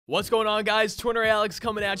What's going on, guys? Twinner Alex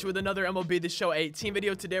coming at you with another MLB The Show 18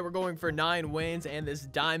 video. Today we're going for 9 wins and this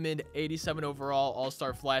Diamond 87 overall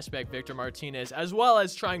All-Star flashback Victor Martinez, as well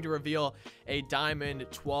as trying to reveal a Diamond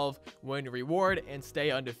 12 win reward and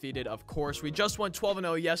stay undefeated. Of course, we just won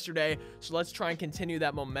 12-0 yesterday, so let's try and continue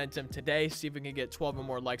that momentum today. See if we can get 12 or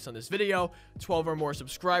more likes on this video, 12 or more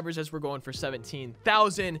subscribers, as we're going for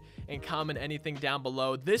 17,000, and comment anything down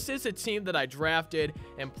below. This is a team that I drafted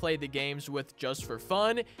and played the games with just for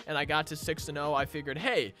fun, and I got to 6-0. I figured,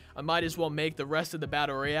 hey, I might as well make the rest of the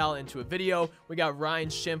Battle Royale into a video. We got Ryan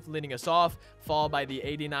Schimpf leading us off, followed by the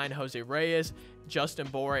 89 Jose Reyes, Justin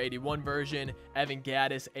Bour 81 version, Evan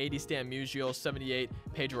Gattis 80, Stan Musial 78,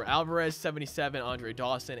 Pedro Alvarez 77, Andre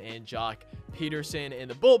Dawson, and Jock Peterson in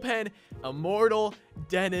the bullpen. Immortal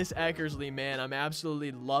Dennis Eckersley, man, I'm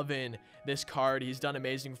absolutely loving this card. He's done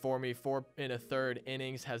amazing for me. 4 1/3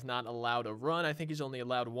 innings, has not allowed a run. I think he's only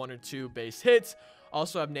allowed 1 or 2 base hits.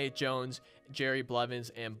 Also have Nate Jones, Jerry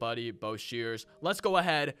Blevins, and Buddy Boshears. Let's go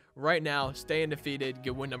ahead right now, stay undefeated,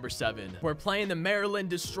 get win number 7. We're playing the Maryland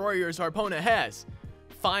Destroyers. Our opponent has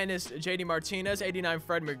Finest JD Martinez, 89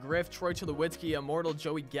 Fred McGriff, Troy Tulowitzki, Immortal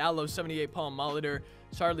Joey Gallo, 78 Paul Molitor,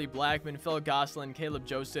 Charlie Blackmon, Phil Gosselin, Caleb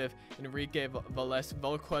Joseph, Enrique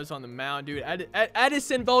Volquez on the mound, dude.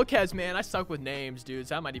 Edison Volquez, man, I suck with names, dudes.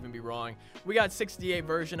 That might even be wrong. We got 68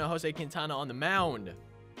 version of Jose Quintana on the mound.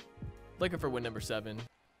 Looking for win number 7.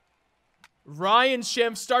 Ryan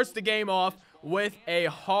Schimpf starts the game off with a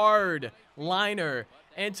hard liner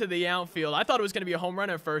into the outfield. I thought it was going to be a home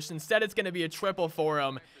run at first. Instead, it's going to be a triple for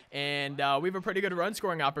him. And we have a pretty good run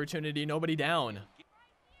scoring opportunity. Nobody down.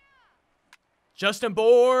 Justin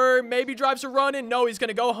Bour maybe drives a run in. No, he's going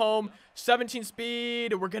to go home. 17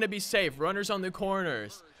 speed. We're going to be safe. Runners on the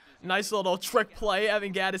corners. Nice little trick play.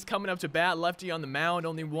 Evan Gattis coming up to bat. Lefty on the mound.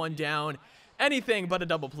 Only 1 down. Anything but a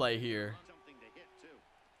double play here.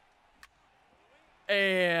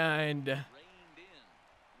 And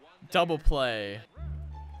double play.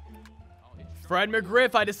 Fred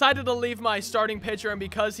McGriff. I decided to leave my starting pitcher, and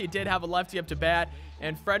because he did have a lefty up to bat,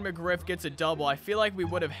 and Fred McGriff gets a double, I feel like we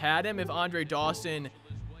would have had him if Andre Dawson,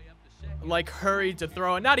 like, hurried to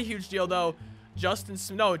throw. And not a huge deal, though. Troy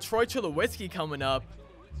Tulowitzki coming up,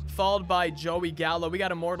 followed by Joey Gallo. We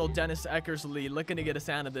got Immortal Dennis Eckersley looking to get us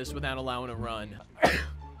out of this without allowing a run.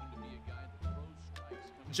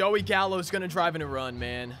 Joey Gallo's going to drive in a run,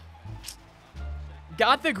 man.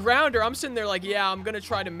 Got the grounder. I'm sitting there like, yeah, I'm going to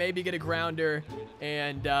try to maybe get a grounder.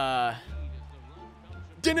 And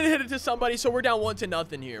didn't hit it to somebody, so we're down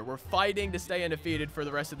 1-0 here. We're fighting to stay undefeated for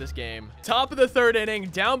the rest of this game. Top of the 3rd inning,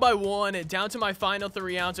 down by 1. Down to my final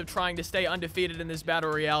 3 ounce of trying to stay undefeated in this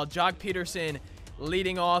Battle Royale. Jock Peterson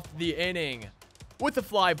leading off the inning with the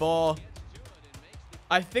fly ball.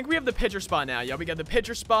 I think we have the pitcher spot now. Yeah, we got the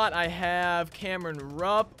pitcher spot. I have Cameron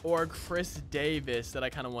Rupp or Chris Davis that I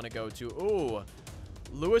kind of want to go to. Ooh,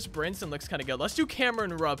 Lewis Brinson looks kind of good. Let's do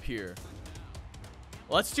Cameron Rupp here.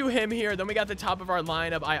 Let's do him here. Then we got the top of our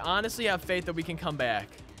lineup. I honestly have faith that we can come back.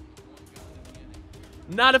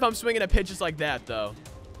 Not if I'm swinging at pitches like that, though.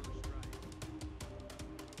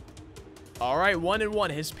 All right,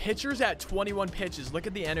 1-1. His pitcher's at 21 pitches. Look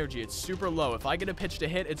at the energy. It's super low. If I get a pitch to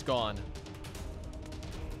hit, it's gone.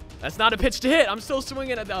 That's not a pitch to hit. I'm still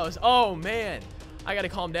swinging at those. Oh, man. I got to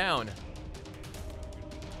calm down.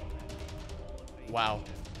 Wow.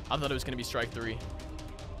 I thought it was going to be strike 3.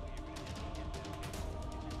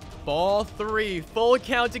 Ball 3. Full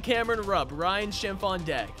count to Cameron Rupp. Ryan Schimpf on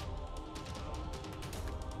deck.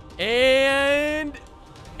 And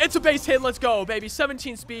it's a base hit. Let's go, baby.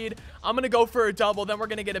 17 speed. I'm going to go for a double. Then we're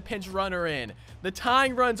going to get a pinch runner in. The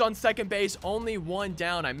tying runs on second base. Only 1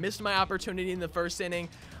 down. I missed my opportunity in the 1st inning.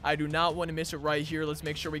 I do not want to miss it right here. Let's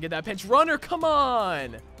make sure we get that pinch runner. Come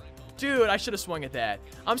on. Dude, I should have swung at that.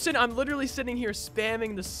 I'm literally sitting here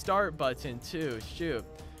spamming the start button too. Shoot.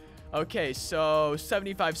 Okay, so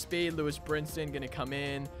 75 speed. Lewis Brinson going to come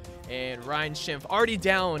in. And Ryan Schimpf already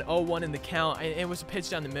down 0-1 in the count. And it was a pitch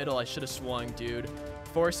down the middle. I should have swung, dude.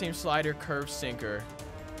 4-seam slider, curve, sinker.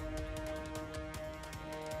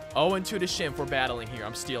 0-2 to Schimpf. We're battling here.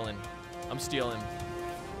 I'm stealing.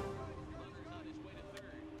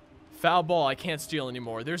 Foul ball. I can't steal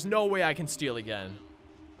anymore. There's no way I can steal again.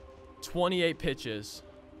 28 pitches.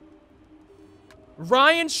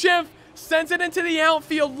 Ryan Schimpf sends it into the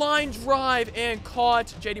outfield. Line drive and caught.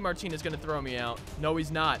 JD Martinez going to throw me out. No,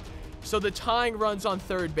 he's not. So the tying runs on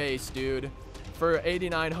 3rd base, dude, for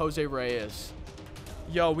 89 Jose Reyes.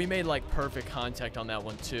 Yo, we made like perfect contact on that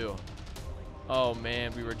one too. Oh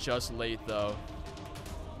man, we were just late though.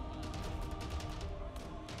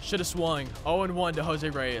 Should have swung. 0-1 to Jose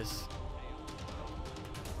Reyes.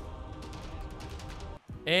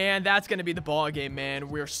 And that's going to be the ball game, man.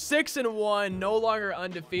 We're 6-1, no longer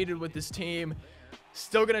undefeated with this team.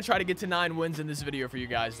 Still going to try to get to 9 wins in this video for you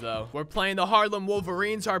guys, though. We're playing the Harlem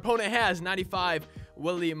Wolverines. Our opponent has 95.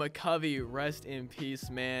 Willie McCovey, rest in peace,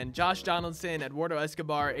 man. Josh Donaldson, Eduardo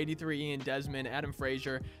Escobar, 83 Ian Desmond, Adam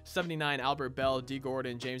Frazier, 79 Albert Bell, D.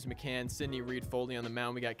 Gordon, James McCann, Sidney Reed Foley on the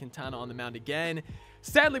mound. We got Quintana on the mound again.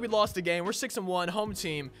 Sadly, we lost the game. We're 6-1, home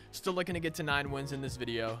team. Still looking to get to 9 wins in this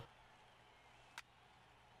video.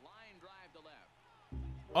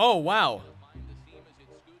 Oh, wow.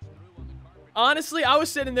 Honestly, I was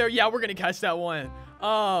sitting there. Yeah, we're going to catch that one.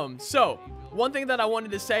 So one thing that I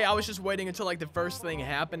wanted to say, I was just waiting until like the first thing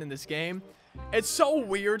happened in this game. It's so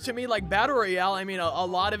weird to me, like Battle Royale. I mean, a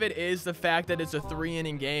lot of it is the fact that it's a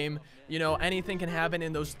 3-inning game. You know, anything can happen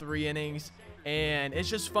in those 3 innings. And it's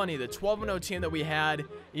just funny. The 12-0 team that we had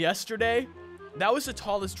yesterday, that was the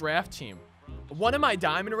tallest draft team. One of my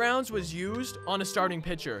diamond rounds was used on a starting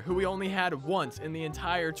pitcher who we only had once in the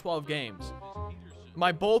entire 12 games.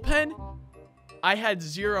 My bullpen, I had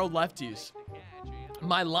 0 lefties.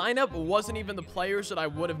 My lineup wasn't even the players that I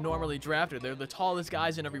would have normally drafted. They're the tallest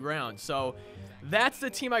guys in every round. So that's the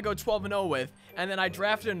team I go 12-0 with. And then I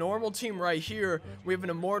drafted a normal team right here. We have an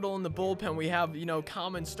Immortal in the bullpen. We have, you know,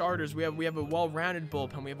 common starters. We have a well-rounded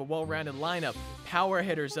bullpen. We have a well-rounded lineup. Power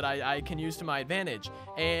hitters that I can use to my advantage.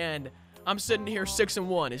 And I'm sitting here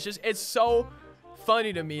 6-1. It's so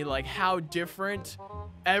funny to me, like how different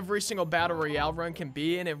every single Battle Royale run can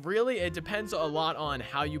be. And it depends a lot on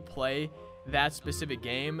how you play that specific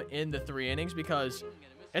game in the 3 innings, because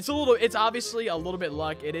it's obviously a little bit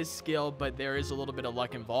luck. It is skill, but there is a little bit of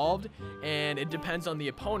luck involved, and it depends on the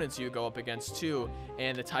opponents you go up against too,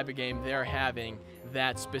 and the type of game they're having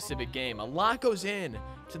that specific game. A lot goes in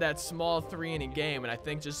to that small 3-inning game, and I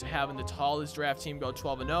think just having the tallest draft team go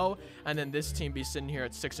 12-0 and then this team be sitting here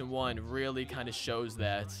at 6-1 really kind of shows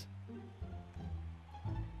that.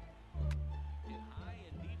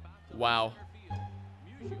 Wow.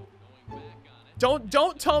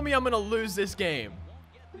 Don't tell me I'm gonna lose this game.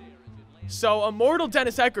 So Immortal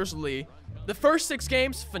Dennis Eckersley, the first 6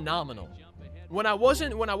 games, phenomenal. When I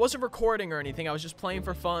wasn't recording or anything, I was just playing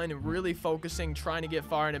for fun and really focusing, trying to get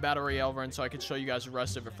far in a Battle Royale run so I could show you guys the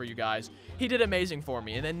rest of it for you guys. He did amazing for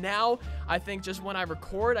me. And then now, I think just when I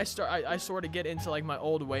record, I sort of get into like my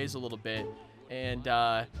old ways a little bit and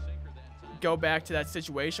go back to that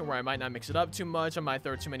situation where I might not mix it up too much. I might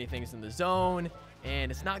throw too many things in the zone,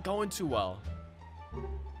 and it's not going too well.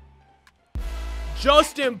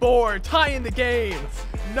 Justin Bohr tying the game.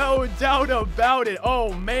 No doubt about it.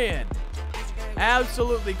 Oh, man.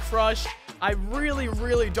 Absolutely crushed. I really,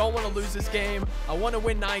 really don't want to lose this game. I want to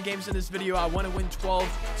win 9 games in this video. I want to win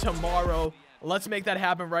 12 tomorrow. Let's make that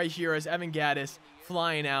happen right here as Evan Gattis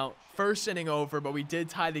flying out. First inning over, but we did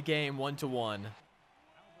tie the game 1-1.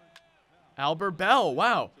 Albert Bell.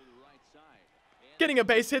 Wow. Getting a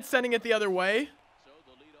base hit, sending it the other way.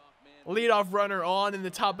 Leadoff runner on in the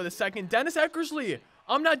top of the 2nd. Dennis Eckersley.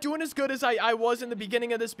 I'm not doing as good as I was in the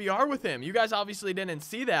beginning of this BR with him. You guys obviously didn't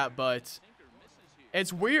see that, but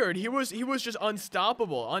it's weird. He was just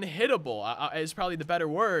unstoppable, unhittable is probably the better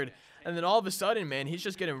word. And then all of a sudden, man, he's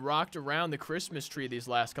just getting rocked around the Christmas tree these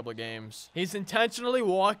last couple of games. He's intentionally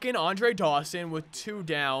walking Andre Dawson with 2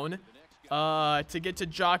 down to get to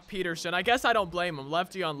Jock Peterson. I guess I don't blame him.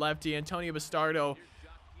 Lefty on lefty. Antonio Bastardo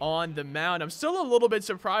on the mound. I'm still a little bit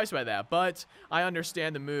surprised by that, but I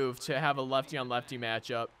understand the move to have a lefty on lefty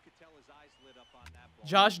matchup.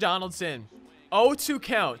 Josh Donaldson, 0-2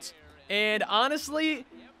 count. And honestly,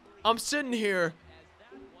 I'm sitting here.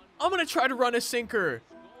 I'm going to try to run a sinker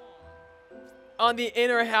on the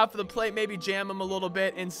inner half of the plate, maybe jam him a little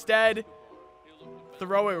bit. Instead,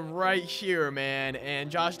 throw it right here, man. And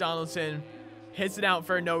Josh Donaldson hits it out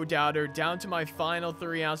for a no-doubter. Down to my final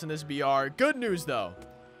 3 outs in this BR. Good news, though.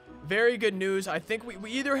 Very good news. I think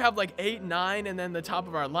we either have like 8, 9, and then the top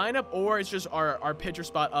of our lineup, or it's just our pitcher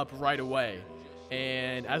spot up right away.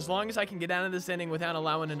 And as long as I can get out of this inning without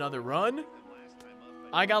allowing another run,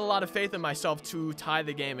 I got a lot of faith in myself to tie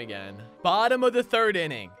the game again. Bottom of the 3rd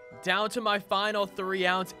inning. Down to my final 3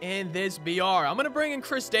 outs in this BR. I'm going to bring in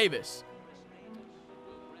Chris Davis.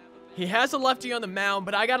 He has a lefty on the mound,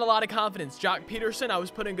 but I got a lot of confidence. Jock Peterson, I was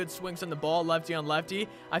putting good swings on the ball, lefty on lefty.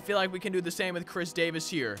 I feel like we can do the same with Chris Davis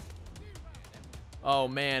here. Oh,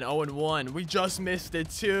 man, 0-1. We just missed it,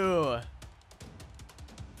 too.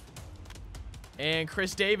 And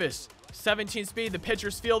Chris Davis, 17 speed. The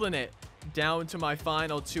pitcher's fielding it. Down to my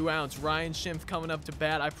final 2 outs. Ryan Schimpf coming up to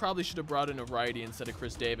bat. I probably should have brought in a righty instead of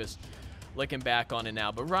Chris Davis. Looking back on it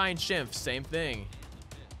now. But Ryan Schimpf, same thing.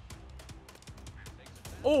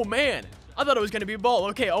 Oh, man. I thought it was going to be a ball.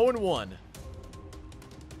 Okay, 0-1.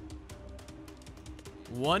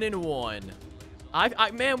 1-1.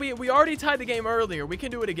 Man, we already tied the game earlier. We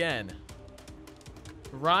can do it again.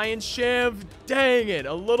 Ryan Shiv, dang it,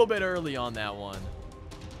 a little bit early on that one.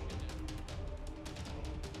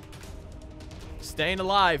 Staying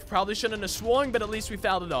alive. Probably shouldn't have swung, but at least we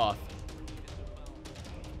fouled it off.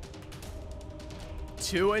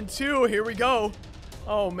 2-2. Here we go.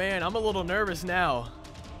 Oh, man, I'm a little nervous now.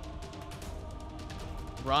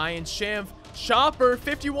 Ryan Shiv, chopper,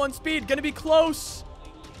 51 speed, gonna be close.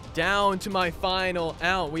 Down to my final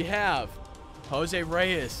out. We have Jose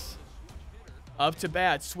Reyes. Up to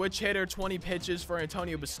bat, switch hitter, 20 pitches for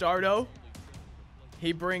Antonio Bastardo.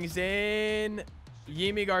 He brings in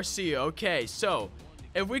Yimi Garcia. Okay, so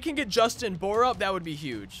if we can get Justin Bour up, that would be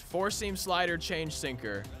huge. Four-seam slider, change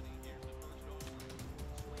sinker.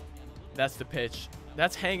 That's the pitch.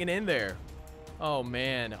 That's hanging in there. Oh,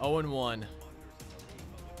 man. 0-1.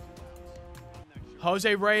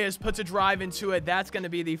 Jose Reyes puts a drive into it. That's going to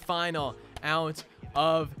be the final out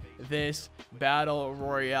of this battle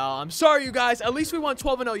royale. I'm sorry, you guys. At least we won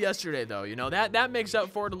 12-0 yesterday, though. You know, that makes up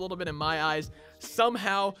for it a little bit in my eyes.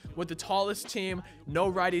 Somehow, with the tallest team,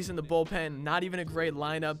 no righties in the bullpen, not even a great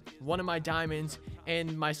lineup, one of my diamonds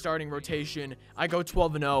in my starting rotation, I go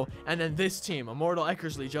 12-0. And then this team, Immortal,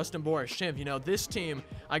 Eckersley, Justin Bour, Shimp, you know, this team,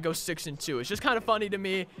 I go 6-2. It's just kind of funny to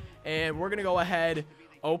me. And we're going to go ahead,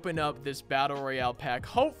 open up this battle royale pack.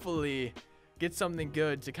 Hopefully, get something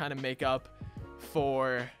good to kind of make up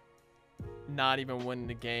for not even winning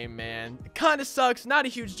the game, man. It kind of sucks. Not a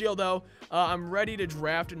huge deal, though. I'm ready to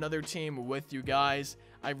draft another team with you guys.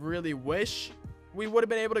 I really wish we would have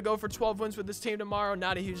been able to go for 12 wins with this team tomorrow.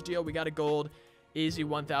 Not a huge deal. We got a gold. Easy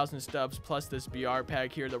 1,000 stubs plus this BR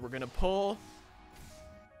pack here that we're going to pull.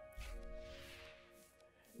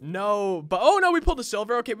 No, but oh no, we pulled a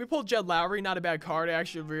silver. Okay, we pulled Jed Lowry. Not a bad card. I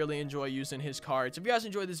actually really enjoy using his cards. If you guys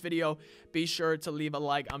enjoyed this video, be sure to leave a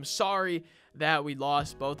like. I'm sorry that we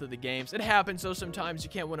lost both of the games. It happens, so sometimes you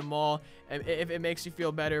can't win them all. If it makes you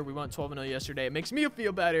feel better, we won 12-0 yesterday. It makes me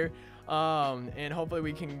feel better. And hopefully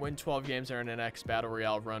we can win 12 games during the next Battle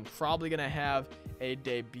Royale run. Probably going to have a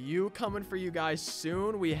debut coming for you guys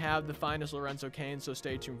soon. We have the finest Lorenzo Cain, so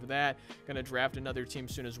stay tuned for that. Going to draft another team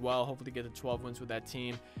soon as well. Hopefully get the 12 wins with that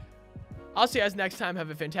team. I'll see you guys next time. Have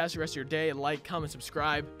a fantastic rest of your day. Like, comment,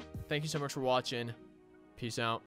 subscribe. Thank you so much for watching. Peace out.